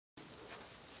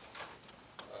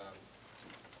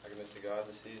to God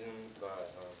this season by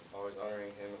always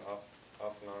honoring Him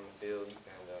off and on the field,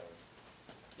 and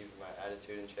keeping my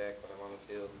attitude in check when I'm on the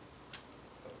field.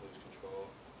 Don't lose control,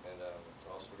 and to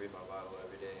also read my Bible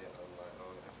every day on my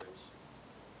own efforts.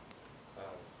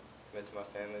 Commit to my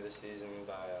family this season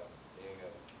by being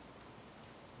a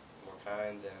more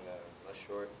kind and less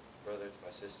short brother to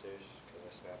my sisters, because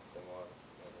I snap them on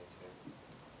when I need to.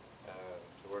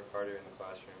 To work harder in the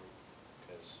classroom,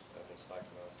 because I've been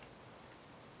slacking off.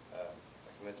 I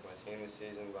commit to my team this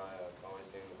season by always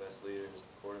being the best leader as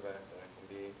the quarterback that I can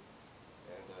be,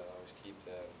 and always keep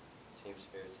the team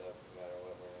spirits up no matter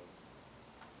what we're in.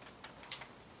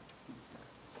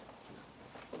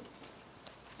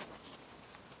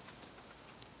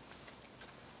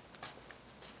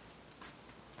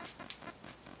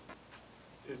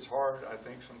 It's hard, I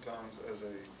think, sometimes as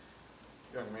a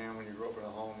young man when you grow up in a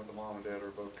home with a mom and dad who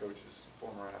are both coaches,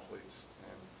 former athletes,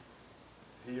 and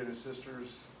he and his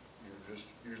sisters, just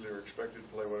usually are expected to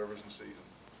play whatever's in season.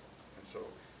 And so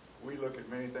we look at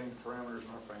many things, parameters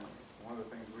in our family. One of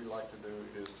the things we like to do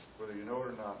is, whether you know it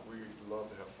or not, we love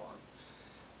to have fun.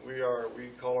 We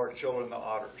call our children the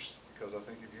otters, because I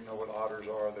think if you know what otters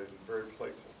are, they're very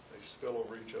playful. They spill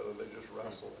over each other, they just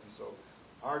wrestle. And so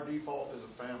our default as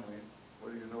a family,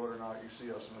 whether you know it or not, you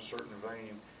see us in a certain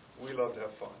vein, we love to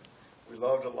have fun. We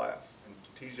love to laugh. And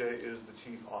TJ is the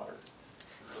chief otter.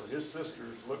 So his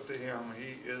sisters look to him.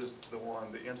 He is the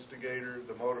one, the instigator,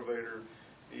 the motivator.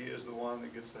 He is the one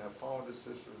that gets to have fun with his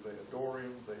sisters. They adore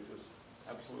him. They just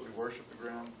absolutely worship the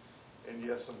ground. And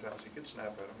yes, sometimes he can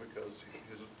snap at them because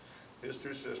his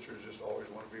two sisters just always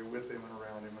want to be with him and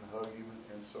around him and hug him.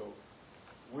 And so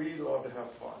we love to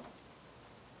have fun.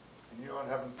 And and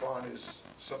having fun is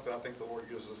something I think the Lord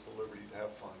gives us the liberty to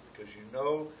have fun, because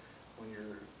when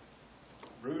you're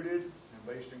rooted and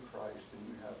based in Christ, and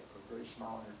you have a great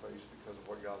smile on your face because of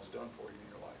what God's done for you in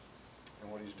your life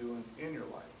and what He's doing in your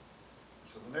life.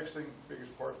 So the next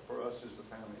biggest part for us is the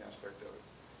family aspect of it.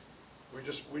 We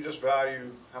just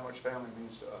value how much family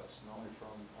means to us, not only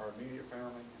from our immediate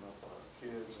family, our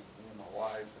kids and me and my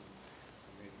wife,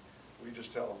 and we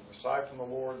just tell them, aside from the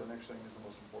Lord, the next thing is the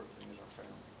most important thing is our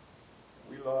family.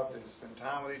 We love to spend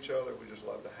time with each other. We just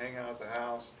love to hang out at the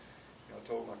house. I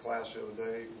told my class the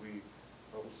other day,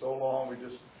 it was so long,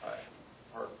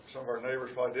 some of our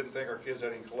neighbors probably didn't think our kids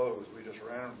had any clothes. We just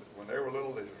ran, when they were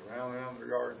little, they just ran around the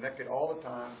yard naked all the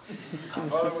time. My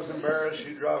mother was embarrassed.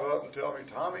 She'd drive up and tell me,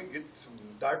 Tommy, get some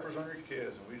diapers on your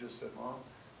kids. And we just said, Mom,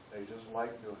 they just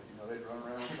like doing it. They'd run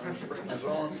around, turn the sprinklers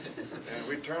on, and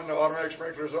we'd turn the automatic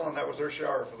sprinklers on. That was their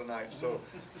shower for the night. So,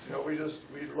 we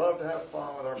love to have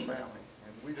fun with our family.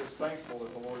 And we're just thankful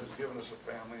that the Lord has given us a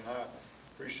family. And I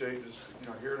appreciate just,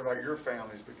 hearing about your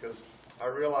families, because I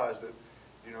realize that,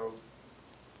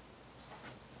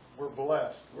 we're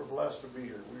blessed. We're blessed to be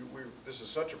here. This is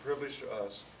such a privilege to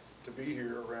us to be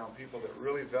here around people that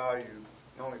really value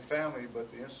not only family,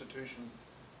 but the institution,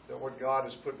 that what God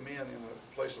has put men in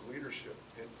a place of leadership.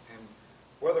 And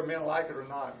whether men like it or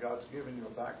not, God's given you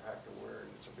a backpack to wear, and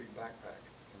it's a big backpack.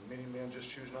 And many men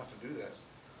just choose not to do that.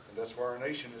 And that's why our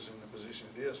nation is in the position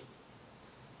it is,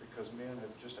 because men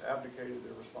have just abdicated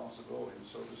their responsibility. And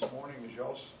so this morning, as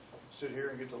y'all sit here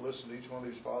and get to listen to each one of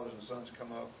these fathers and sons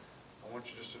come up, I want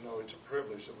you just to know it's a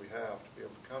privilege that we have to be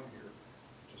able to come here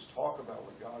and just talk about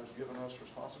what God has given us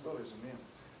responsibilities as men.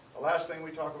 The last thing we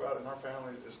talk about in our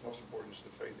family is most important is the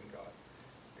faith in God,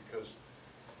 because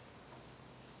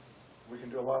we can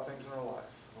do a lot of things in our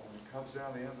life, but when it comes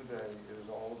down to the end of the day, it is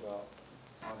all about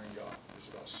honoring God. It's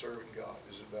about serving God.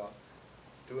 It's about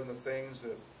doing the things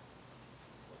that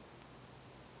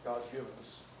God's given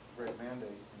us, a great mandate,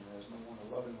 and as number one, to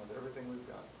love Him with everything we've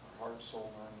got, our heart,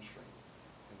 soul, mind, and strength.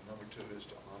 And number two is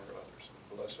to honor others and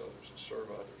bless others and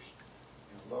serve others.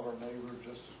 Love our neighbor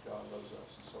just as God loves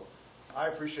us. And so I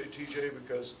appreciate TJ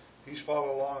because he's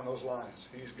followed along in those lines.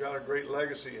 He's got a great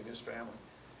legacy in his family.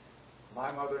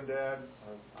 My mother and dad,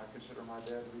 I consider my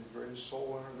dad to be the greatest soul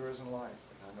winner there is in life.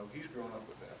 And I know he's grown up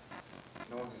with that,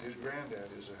 knowing that his granddad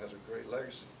has a great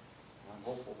legacy. And I'm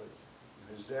hopeful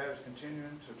that his dad is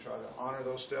continuing to try to honor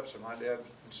those steps that my dad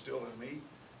instilled in me.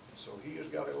 And so he has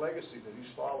got a legacy that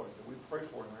he's following, that we pray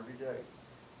for him every day.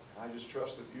 And I just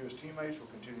trust that you as teammates will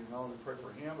continue to not only pray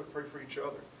for him, but pray for each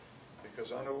other.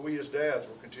 Because I know we as dads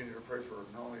will continue to pray for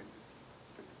not only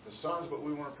the sons, but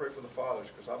we want to pray for the fathers,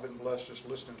 because I've been blessed just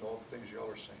listening to all the things y'all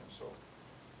are saying. So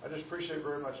I just appreciate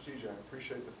very much TJ. I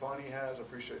appreciate the fun he has. I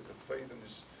appreciate the faith in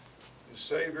his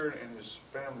Savior and his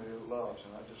family that he loves.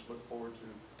 And I just look forward to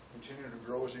continuing to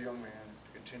grow as a young man,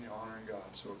 to continue honoring God.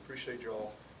 So appreciate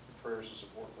y'all, your prayers and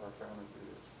support for our family through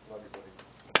this. Love you, buddy.